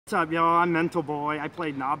What's up, y'all? I'm Mental Boy. I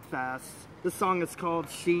played Knobfest. This song is called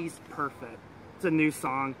She's Perfect. It's a new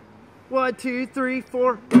song. 1, 2, 3,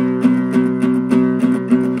 4.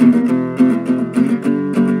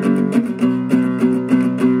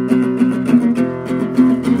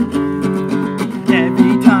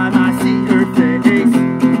 Every time I see her face,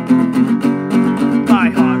 my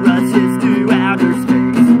heart rushes to outer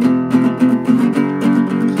space.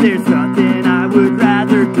 There's nothing I would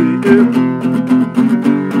rather do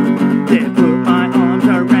than put my arms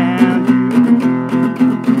around you.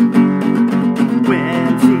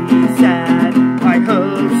 When she's sad, I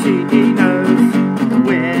hope she knows.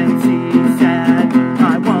 When she's sad,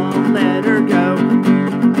 I won't let her go.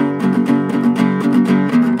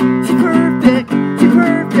 She's perfect, she's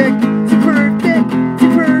perfect, she's perfect,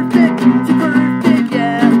 she's perfect, she's perfect,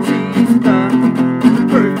 yeah. She's the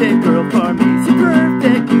perfect girl for me. She's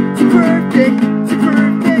perfect, she's perfect, she's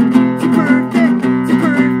perfect, she's perfect, she's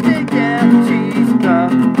perfect, yeah. She's the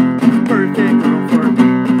perfect girl for me.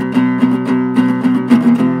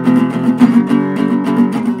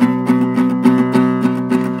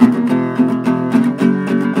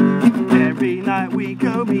 Every night we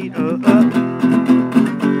go meet up.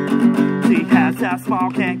 She has that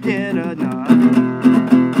smile, can't get enough.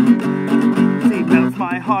 She melts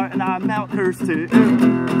my heart and I melt hers too.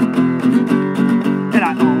 And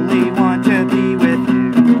I only want to be